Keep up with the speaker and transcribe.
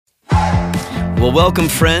Well, welcome,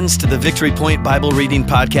 friends, to the Victory Point Bible Reading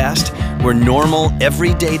Podcast, where normal,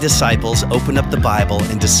 everyday disciples open up the Bible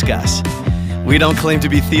and discuss. We don't claim to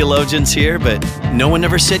be theologians here, but no one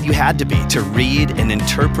ever said you had to be to read and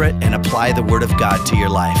interpret and apply the Word of God to your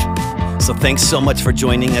life. So thanks so much for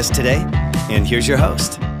joining us today, and here's your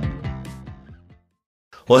host.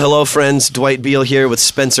 Well, hello, friends. Dwight Beal here with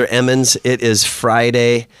Spencer Emmons. It is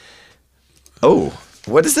Friday. Oh,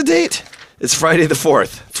 what is the date? It's Friday the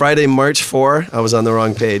 4th. Friday, March 4. I was on the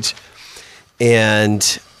wrong page. And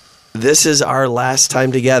this is our last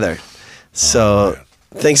time together. So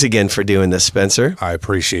thanks again for doing this, Spencer. I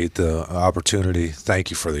appreciate the opportunity. Thank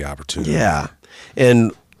you for the opportunity. Yeah.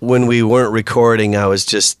 And when we weren't recording, I was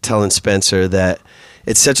just telling Spencer that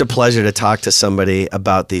it's such a pleasure to talk to somebody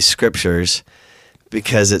about these scriptures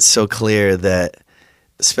because it's so clear that,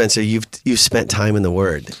 Spencer, you've spent time in the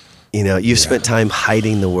Word. You know, you've spent time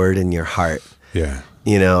hiding the Word in your heart. Yeah.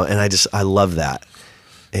 You know, and I love that.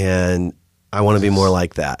 And I want to be more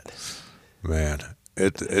like that. Man,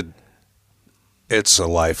 it's a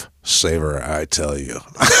lifesaver, I tell you.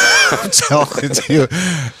 I'm telling you.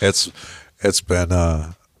 It's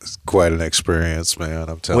been quite an experience, man.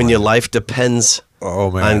 I'm telling you. When your life depends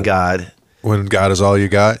on God. When God is all you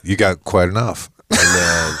got quite enough.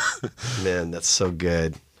 Man, that's so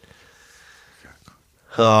good.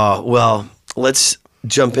 Oh, well, let's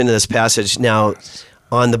jump into this passage. Now,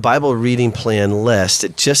 on the Bible reading plan list,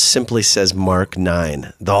 it just simply says Mark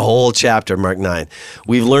 9, the whole chapter, Mark 9.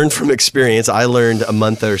 We've learned from experience. I learned a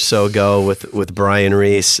month or so ago with Brian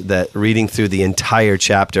Reese that reading through the entire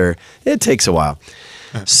chapter, it takes a while.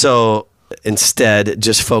 So instead,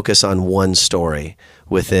 just focus on one story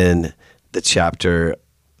within the chapter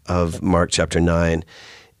of Mark chapter 9.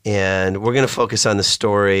 And we're going to focus on the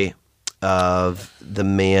story of the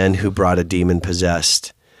man who brought a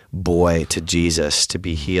demon-possessed boy to Jesus to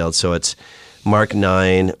be healed. So it's Mark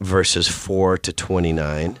 9, verses 4 to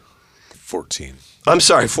 29. 14. I'm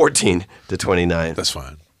sorry, 14 to 29. That's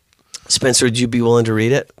fine. Spencer, would you be willing to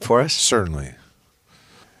read it for us? Certainly.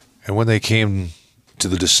 And when they came to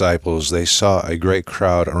the disciples, they saw a great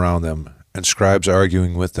crowd around them, and scribes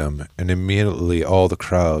arguing with them, and immediately all the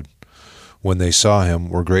crowd, when they saw him,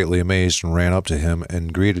 were greatly amazed and ran up to him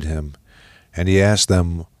and greeted him. And he asked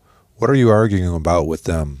them, "What are you arguing about with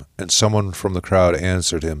them?" And someone from the crowd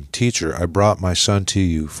answered him, "Teacher, I brought my son to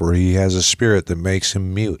you, for he has a spirit that makes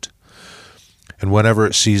him mute. And whenever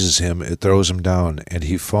it seizes him, it throws him down, and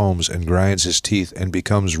he foams and grinds his teeth and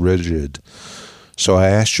becomes rigid. So I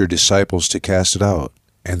asked your disciples to cast it out,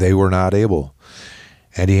 and they were not able."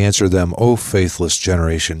 And he answered them, "O faithless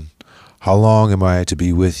generation, how long am I to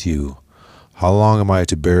be with you? How long am I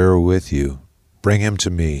to bear with you? Bring him to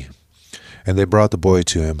me." And they brought the boy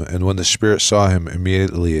to him, and when the spirit saw him,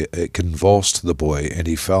 immediately it convulsed the boy, and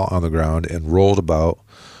he fell on the ground and rolled about,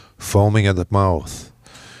 foaming at the mouth.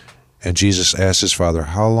 And Jesus asked his father,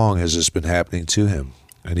 "How long has this been happening to him?"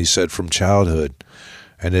 And he said, "From childhood,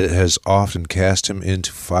 and it has often cast him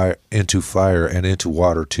into fire and into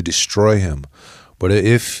water to destroy him. But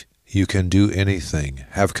if you can do anything,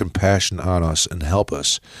 have compassion on us and help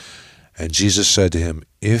us." And Jesus said to him,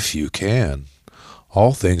 "If you can,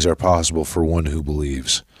 all things are possible for one who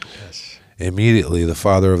believes." Yes. Immediately the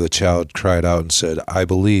father of the child cried out and said, "I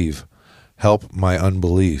believe, help my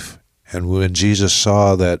unbelief." And when Jesus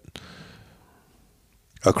saw that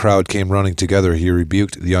a crowd came running together, he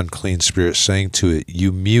rebuked the unclean spirit, saying to it,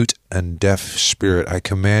 "You mute and deaf spirit, I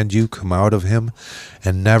command you, come out of him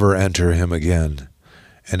and never enter him again."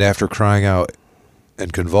 And after crying out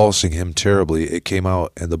and convulsing him terribly, it came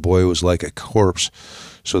out, and the boy was like a corpse,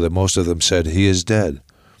 so that most of them said, "He is dead."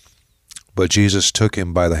 But Jesus took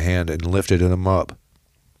him by the hand and lifted him up.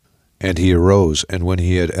 And he arose, and when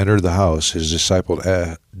he had entered the house, his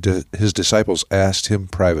disciples asked him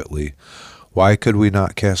privately, "Why could we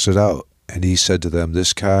not cast it out?" And he said to them,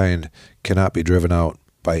 "This kind cannot be driven out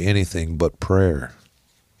by anything but prayer."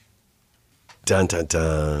 Dun, dun,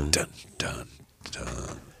 dun. Dun, dun,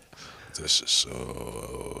 dun. This is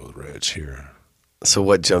so rich here. So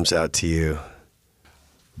what jumps out to you?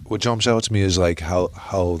 What jumps out to me is like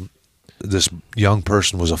how this young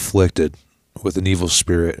person was afflicted with an evil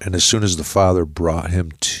spirit, and as soon as the father brought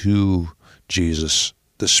him to Jesus,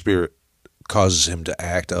 the spirit causes him to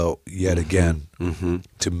act out yet again,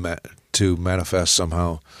 to manifest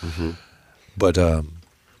somehow. But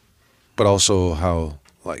also how,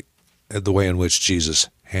 like, the way in which Jesus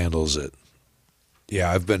handles it. Yeah,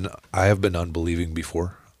 I have been unbelieving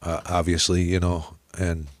before, obviously, you know,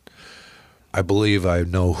 and I believe I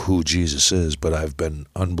know who Jesus is, but I've been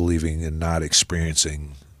unbelieving and not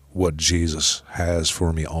experiencing what Jesus has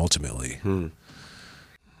for me ultimately.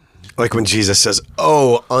 Like when Jesus says,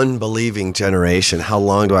 "Oh, unbelieving generation, how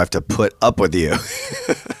long do I have to put up with you?"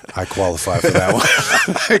 I qualify for that one.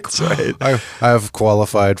 That's right. I have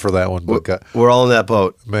qualified for that one, but God, We're all in that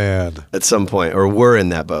boat man, at some point, or we're in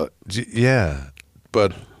that boat. yeah.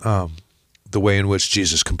 But the way in which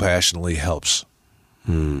Jesus compassionately helps,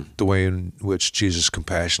 the way in which Jesus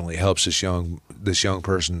compassionately helps this young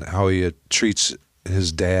person, how he treats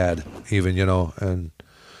his dad, even, and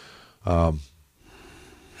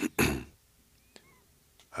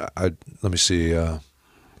let me see.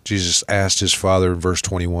 Jesus asked his father in verse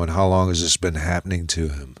 21, how long has this been happening to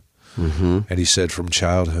him? Mm-hmm. And he said, from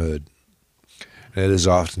childhood. And it has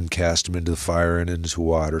often cast him into the fire and into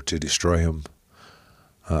water to destroy him.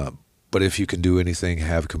 But if you can do anything,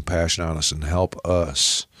 have compassion on us and help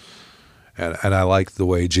us. And I like the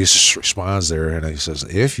way Jesus responds there, and he says,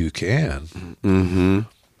 if you can. Mm-hmm.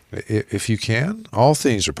 If you can, all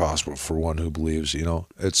things are possible for one who believes.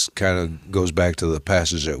 It's kind of goes back to the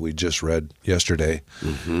passage that we just read yesterday,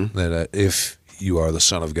 that if you are the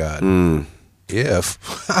Son of God, if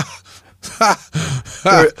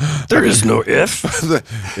there is no if.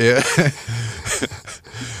 Yeah.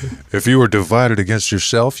 If you were divided against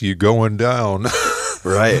yourself, you going down.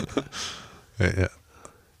 Right. Yeah.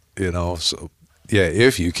 So yeah,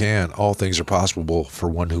 if you can, all things are possible for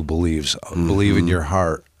one who believes. Believe in your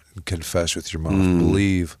heart. Confess with your mouth.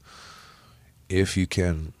 Believe if you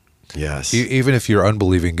can. Yes. Even if you're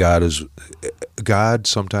unbelieving, God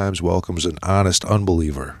sometimes welcomes an honest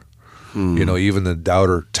unbeliever. Even the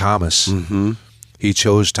doubter Thomas, he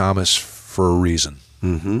chose Thomas for a reason.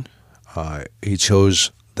 He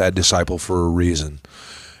chose that disciple for a reason,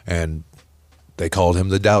 and they called him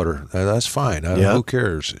the doubter. That's fine. Who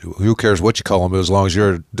cares? Who cares what you call him as long as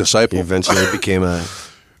you're a disciple? He eventually became a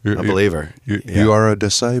believer. You are a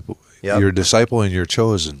disciple. Yep. You're a disciple and you're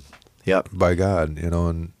chosen by God,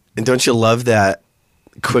 And don't you love that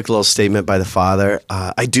quick little statement by the Father?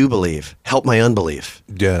 I do believe. Help my unbelief.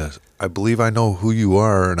 Yeah. I believe I know who you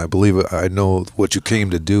are, and I believe I know what you came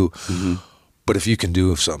to do. But if you can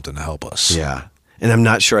do something to help us. Yeah. And I'm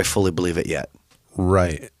not sure I fully believe it yet.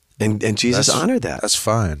 Right. And Jesus honored that. That's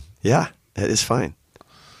fine. Yeah, it is fine.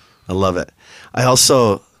 I love it. I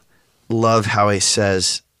also love how he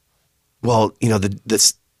says, well,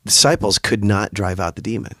 the disciples could not drive out the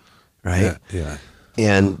demon, right? Yeah.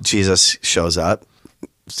 And Jesus shows up,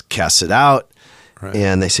 casts it out, right.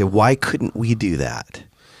 And they say, why couldn't we do that?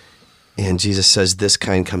 And Jesus says, this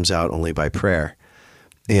kind comes out only by prayer.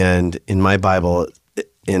 And in my Bible,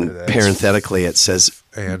 parenthetically, it says,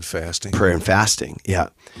 and fasting. Prayer and fasting, yeah.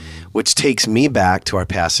 Which takes me back to our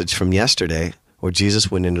passage from yesterday where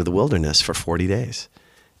Jesus went into the wilderness for 40 days.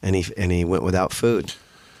 And he went without food.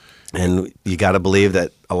 And you got to believe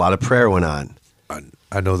that a lot of prayer went on.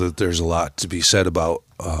 I know that there's a lot to be said about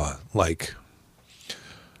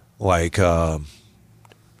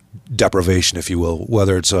deprivation, if you will,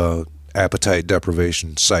 whether it's appetite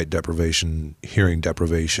deprivation, sight deprivation, hearing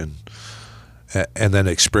deprivation, and then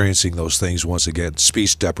experiencing those things once again,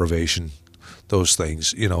 speech deprivation, those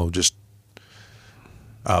things, just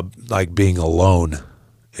like being alone,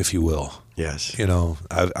 if you will. Yes.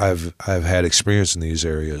 I've had experience in these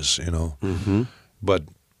areas, but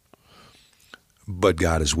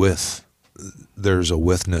God is with. There's a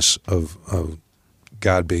witness of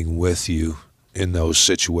God being with you in those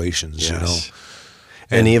situations, yes.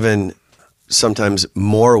 And even sometimes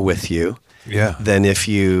more with you than if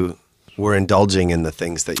you were indulging in the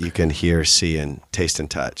things that you can hear, see, and taste and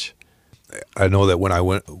touch. I know that when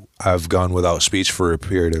I've gone without speech for a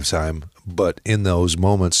period of time, but in those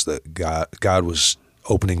moments that God was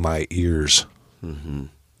opening my ears,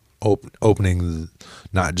 opening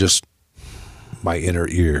not just my inner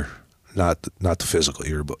ear, not the physical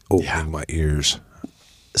ear, but opening my ears.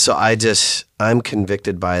 So I'm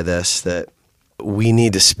convicted by this that we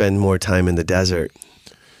need to spend more time in the desert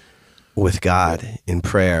with God in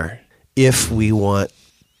prayer if we want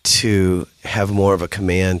to have more of a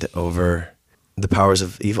command over the powers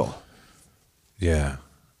of evil. Yeah.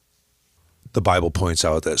 The Bible points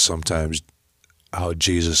out that sometimes how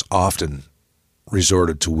Jesus often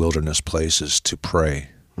resorted to wilderness places to pray.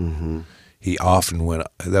 He often went.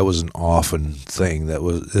 That was an often thing.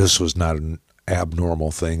 This was not an abnormal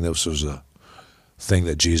thing. This was a thing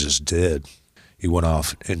that Jesus did. He went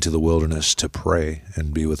off into the wilderness to pray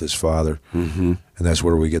and be with his Father, and that's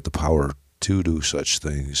where we get the power to do such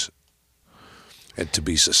things and to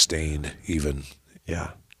be sustained even.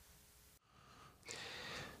 Yeah.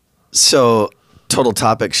 So, total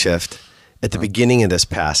topic shift. At the beginning of this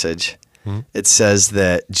passage, it says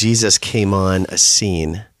that Jesus came on a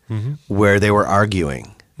scene where they were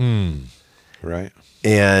arguing. Right.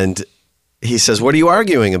 And he says, what are you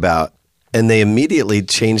arguing about? And they immediately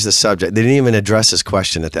changed the subject. They didn't even address his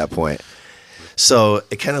question at that point. So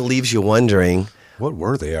it kind of leaves you wondering, What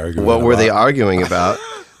were they arguing what about? were they arguing about?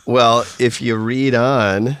 Well, if you read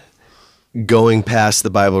on, going past the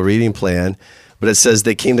Bible reading plan, but it says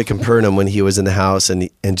they came to Capernaum when he was in the house, and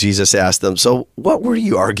Jesus asked them, so what were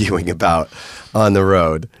you arguing about on the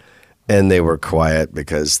road? And they were quiet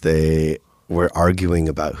because they were arguing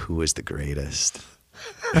about who was the greatest.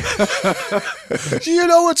 You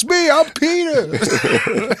know, it's me. I'm Peter.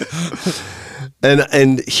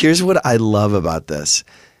 And here's what I love about this.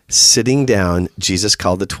 Sitting down, Jesus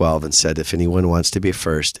called the 12 and said, if anyone wants to be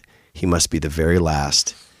first, he must be the very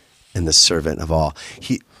last and the servant of all.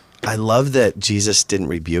 I love that Jesus didn't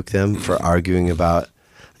rebuke them for arguing about,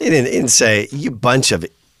 he didn't say, you bunch of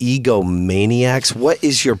egomaniacs, what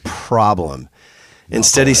is your problem?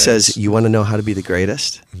 Instead, he says, you want to know how to be the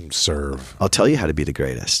greatest? Serve. I'll tell you how to be the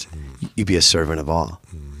greatest. You be a servant of all.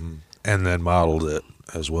 And then modeled it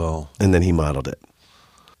as well. And then he modeled it.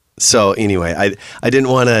 So anyway, I didn't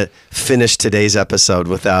want to finish today's episode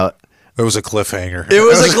without. It was a cliffhanger. It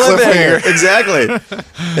was a cliffhanger. Exactly.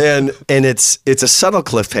 And it's a subtle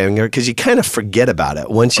cliffhanger because you kind of forget about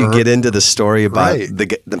it once you get into the story about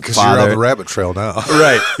the Because father. you're on the rabbit trail now.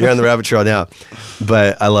 Right. You're on the rabbit trail now.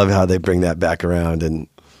 But I love how they bring that back around and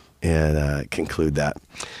conclude that.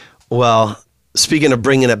 Well, speaking of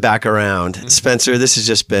bringing it back around, Spencer, this has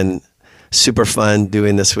just been super fun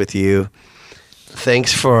doing this with you.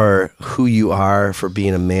 Thanks for who you are, for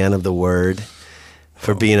being a man of the word,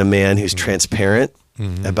 for being a man who's transparent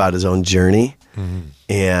about his own journey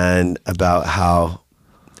and about how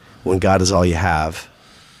when God is all you have,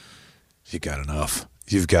 You got enough.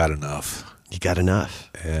 You've got enough. you got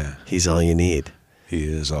enough. Yeah. He's all you need. He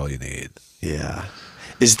is all you need. Yeah.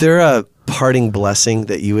 Is there a parting blessing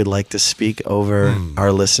that you would like to speak over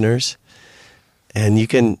our listeners? And you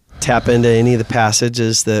can tap into any of the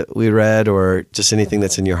passages that we read or just anything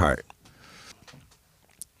that's in your heart.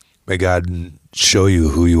 May God show you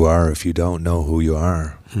who you are if you don't know who you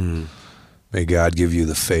are. May God give you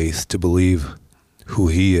the faith to believe who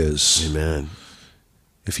He is. Amen.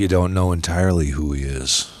 If you don't know entirely who He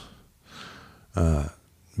is.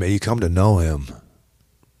 May you come to know Him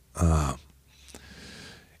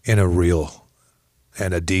in a real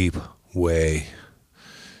and a deep way.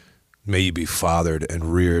 May you be fathered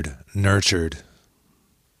and reared, nurtured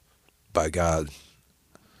by God,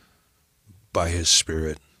 by His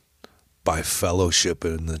Spirit, by fellowship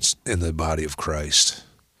in the body of Christ.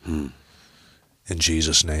 In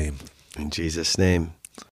Jesus' name. In Jesus' name.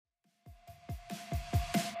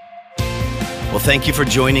 Well, thank you for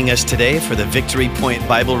joining us today for the Victory Point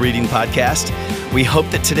Bible Reading Podcast. We hope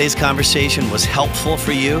that today's conversation was helpful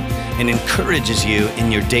for you and encourages you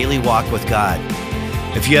in your daily walk with God.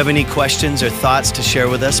 If you have any questions or thoughts to share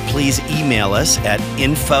with us, please email us at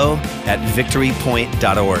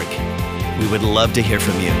info@victorypoint.org. We would love to hear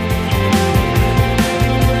from you.